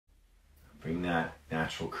Bring that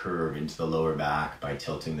natural curve into the lower back by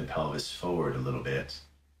tilting the pelvis forward a little bit.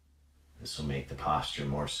 This will make the posture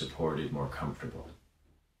more supported, more comfortable.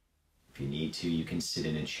 If you need to, you can sit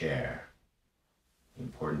in a chair. The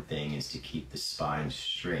important thing is to keep the spine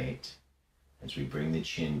straight. As we bring the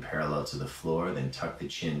chin parallel to the floor, then tuck the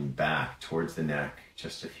chin back towards the neck,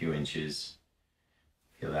 just a few inches.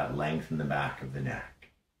 Feel that length in the back of the neck.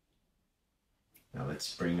 Now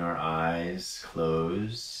let's bring our eyes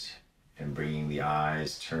closed and bringing the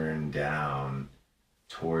eyes turned down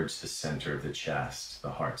towards the center of the chest,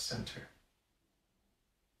 the heart center.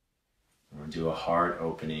 We'll do a heart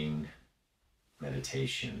opening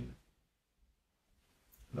meditation.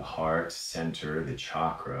 The heart center, the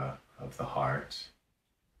chakra of the heart,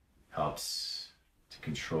 helps to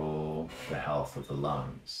control the health of the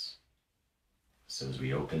lungs. So as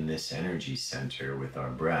we open this energy center with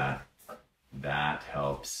our breath, that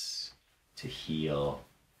helps to heal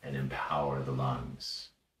and empower the lungs.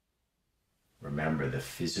 Remember, the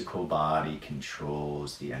physical body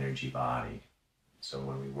controls the energy body. So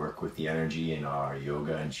when we work with the energy in our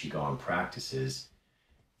yoga and qigong practices,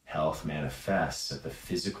 health manifests at the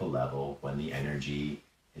physical level when the energy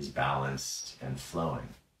is balanced and flowing.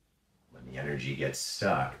 When the energy gets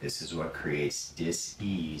stuck, this is what creates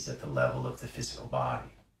dis-ease at the level of the physical body.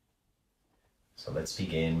 So let's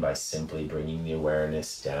begin by simply bringing the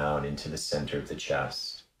awareness down into the center of the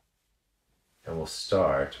chest. And we'll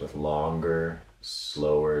start with longer,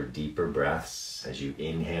 slower, deeper breaths. As you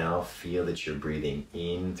inhale, feel that you're breathing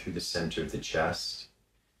in through the center of the chest,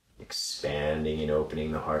 expanding and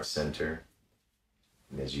opening the heart center.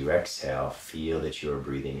 And as you exhale, feel that you are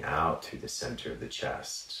breathing out through the center of the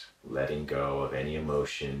chest, letting go of any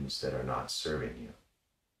emotions that are not serving you.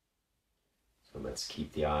 So let's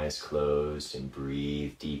keep the eyes closed and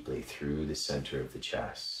breathe deeply through the center of the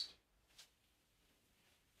chest.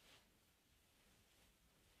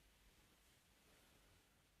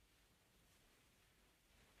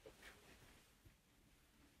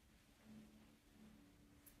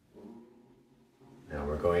 Now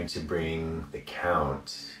we're going to bring the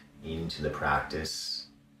count into the practice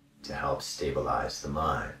to help stabilize the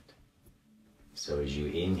mind. So as you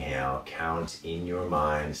inhale, count in your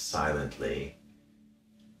mind silently.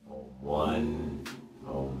 Om 1,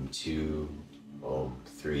 Om 2, Om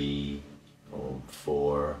 3, Om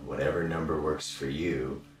 4, whatever number works for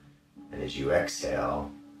you. And as you exhale,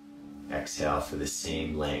 exhale for the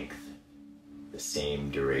same length, the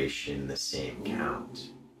same duration, the same count.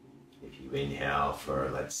 If you inhale for,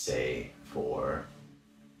 let's say, 4,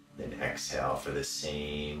 then exhale for the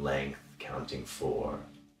same length, counting 4.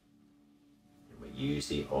 And we use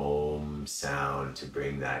the Om sound to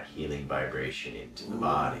bring that healing vibration into the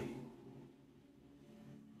body.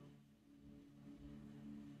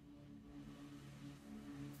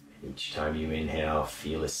 Each time you inhale,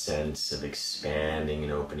 feel a sense of expanding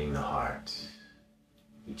and opening the heart.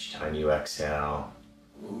 Each time you exhale,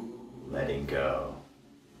 letting go,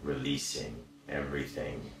 releasing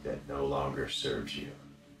everything that no longer serves you.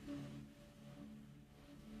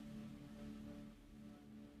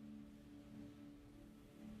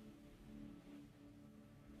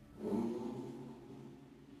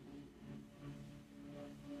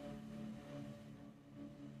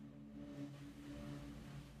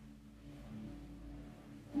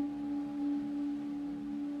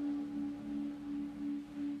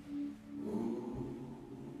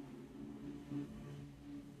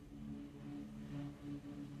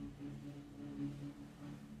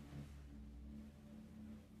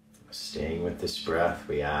 Staying with this breath,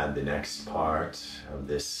 we add the next part of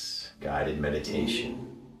this guided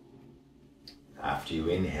meditation. After you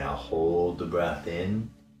inhale, hold the breath in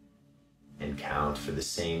and count for the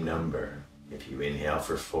same number. If you inhale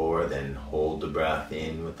for 4, then hold the breath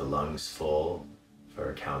in with the lungs full for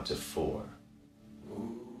a count of 4.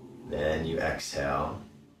 Then you exhale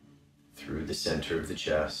through the center of the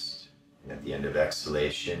chest. And at the end of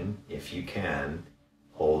exhalation, if you can,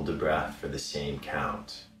 hold the breath for the same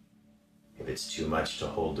count. If it's too much to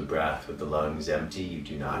hold the breath with the lungs empty, you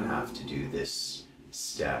do not have to do this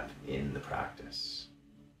step in the practice.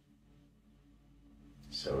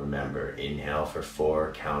 So remember, inhale for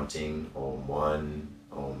 4, counting Om 1,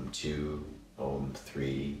 Om 2, Om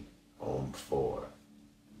 3, Om 4.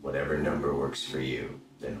 Whatever number works for you.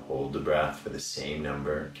 Then hold the breath for the same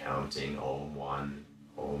number, counting Om 1,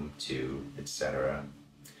 Om 2, etc.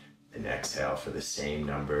 Then exhale for the same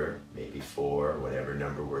number, maybe 4, whatever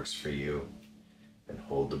number works for you. And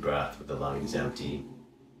hold the breath with the lungs empty,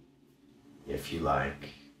 if you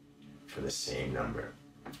like, for the same number.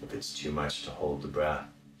 If it's too much to hold the breath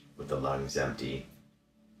with the lungs empty,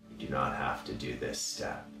 you do not have to do this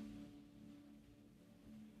step.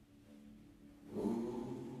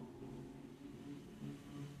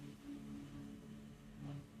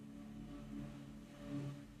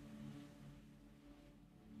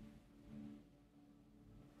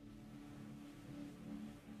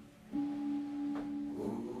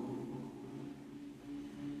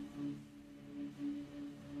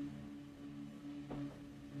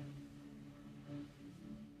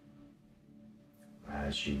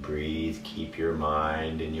 As you breathe, keep your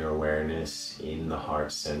mind and your awareness in the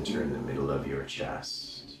heart center in the middle of your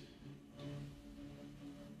chest.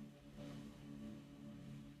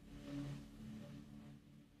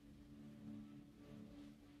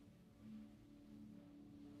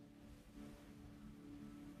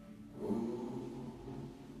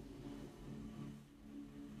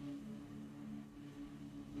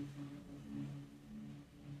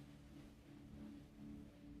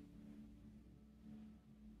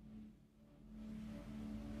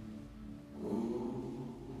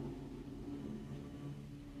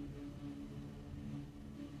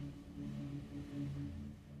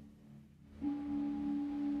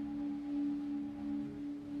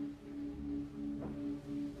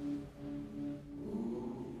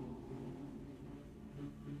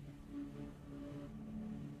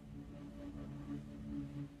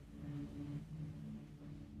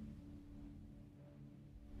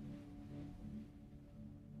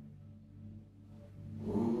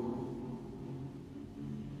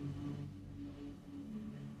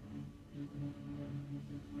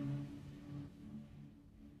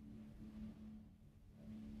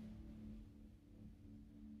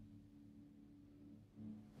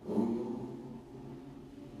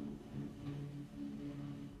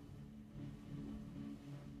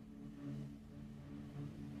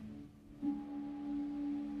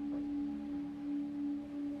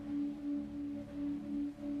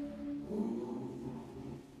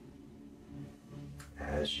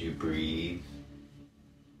 As you breathe,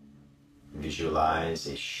 visualize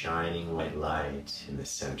a shining white light in the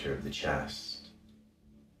center of the chest,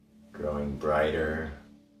 growing brighter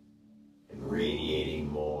and radiating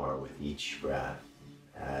more with each breath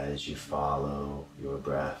as you follow your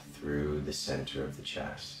breath through the center of the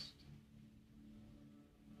chest.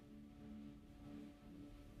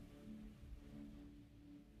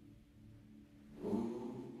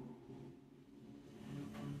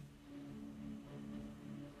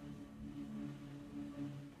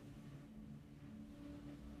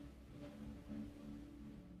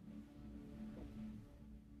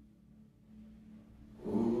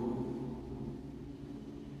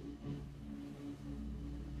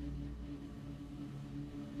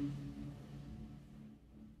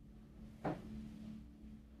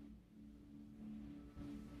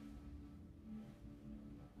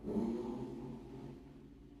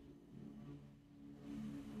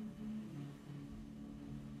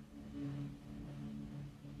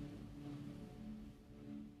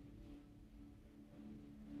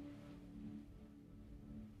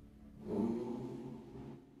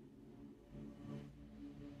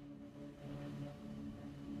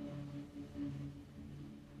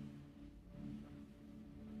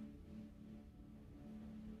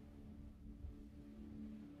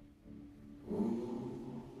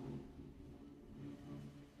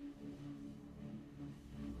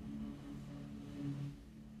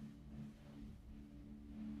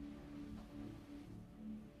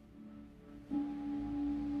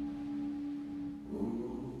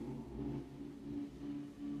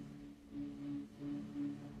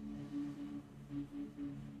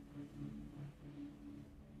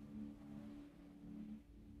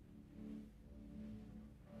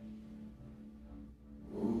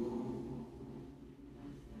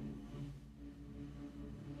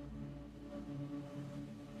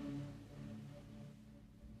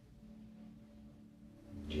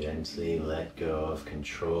 Gently let go of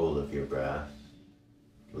control of your breath.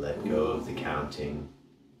 Let go of the counting.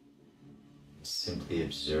 Simply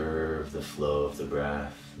observe the flow of the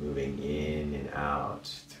breath moving in and out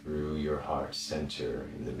through your heart center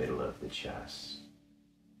in the middle of the chest.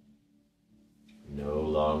 No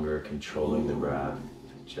longer controlling the breath,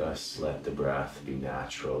 just let the breath be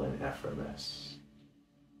natural and effortless.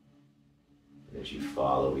 And as you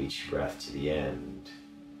follow each breath to the end,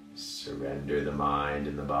 surrender the mind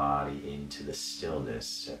and the body into the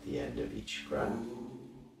stillness at the end of each breath.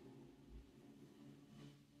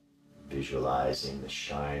 Visualizing the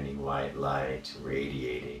shining white light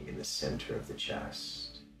radiating in the center of the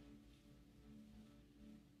chest.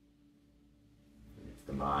 And if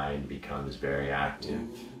the mind becomes very active,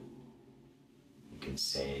 you can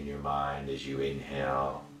say in your mind as you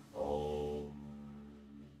inhale, Om.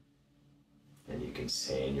 And you can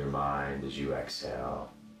say in your mind as you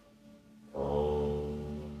exhale,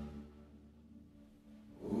 Om.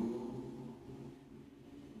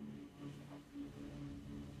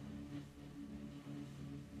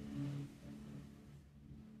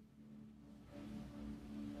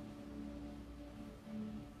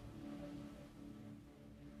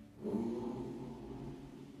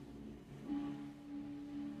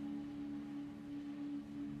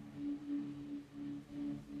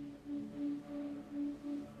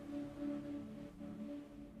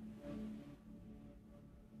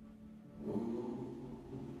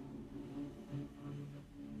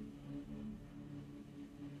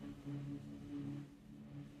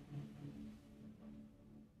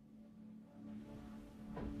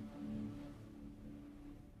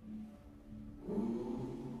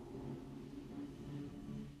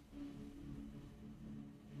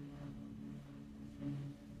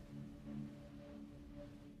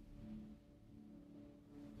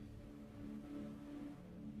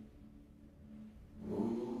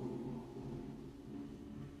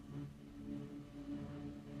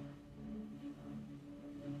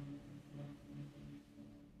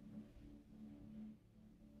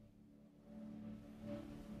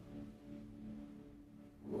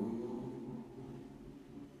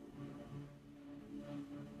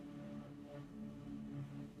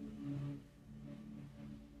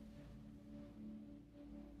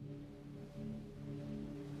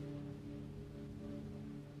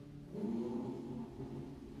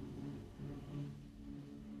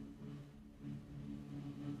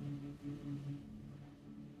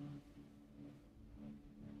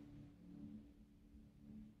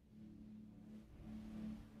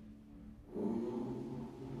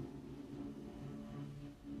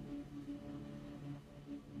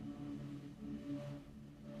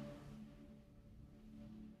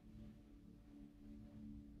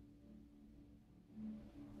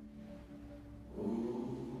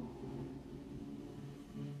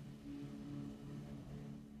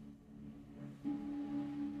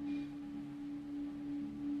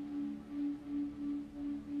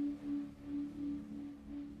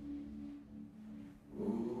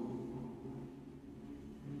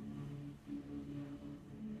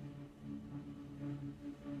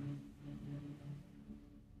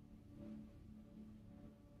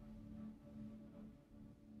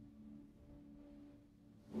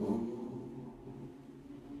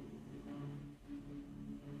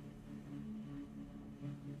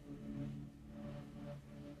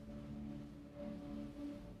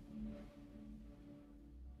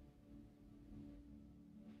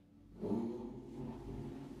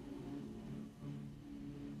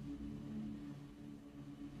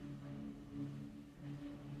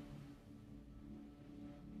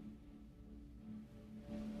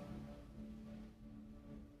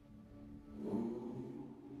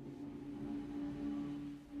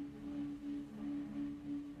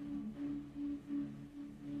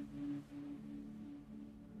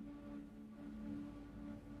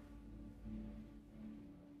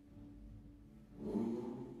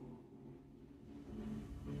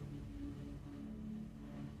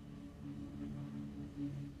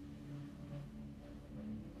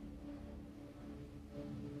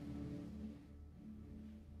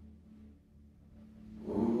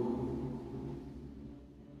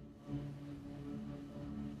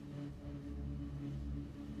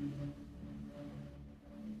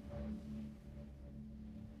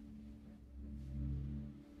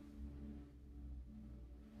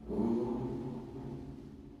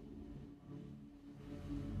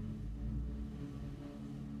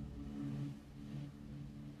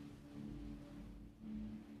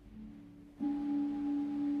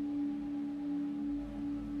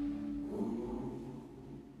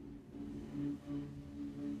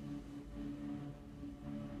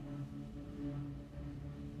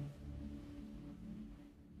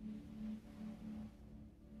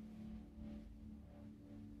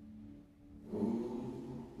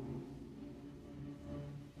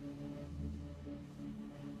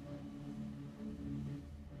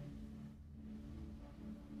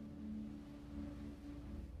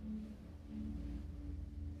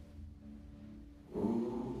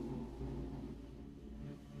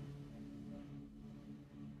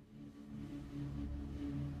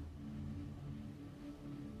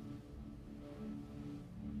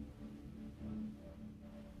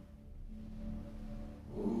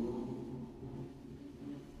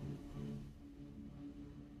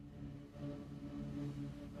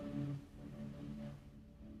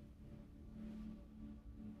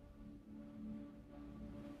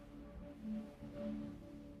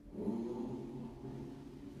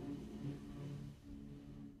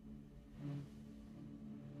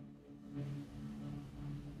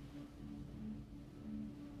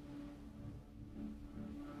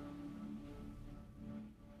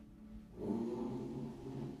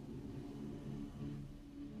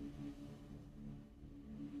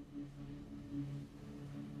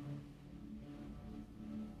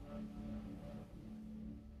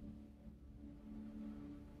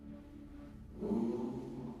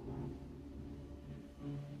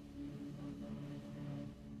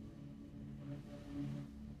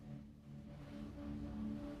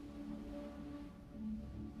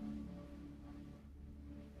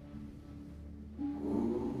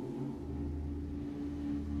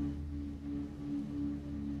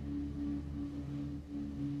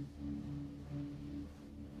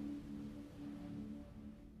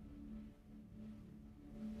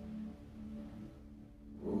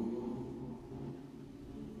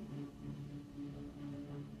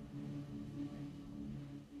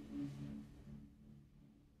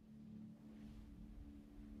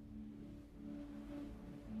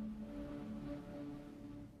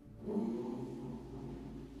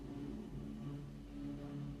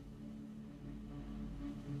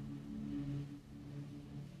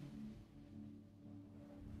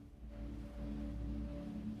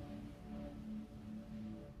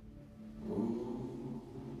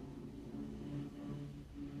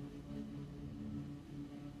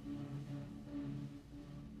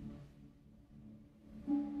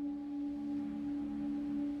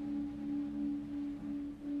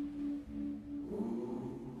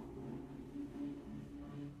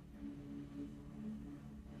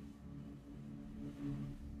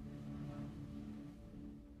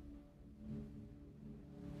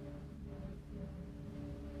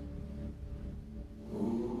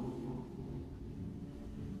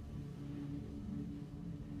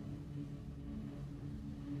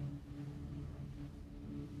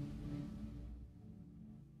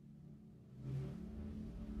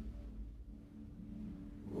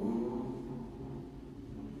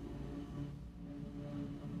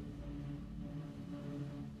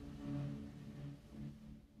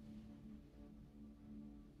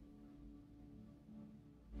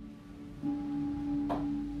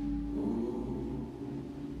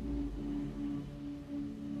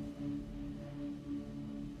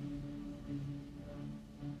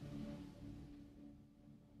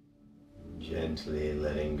 Gently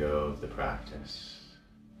letting go of the practice,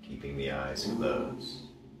 keeping the eyes closed.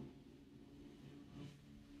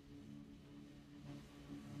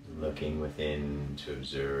 Looking within to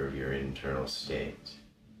observe your internal state.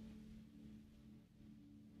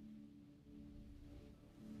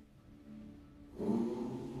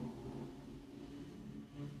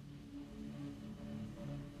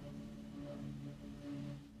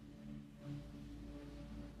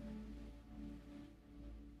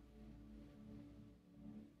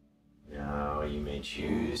 Now you may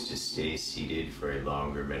choose to stay seated for a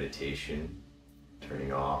longer meditation,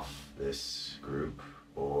 turning off this group,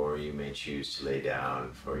 or you may choose to lay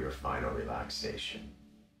down for your final relaxation.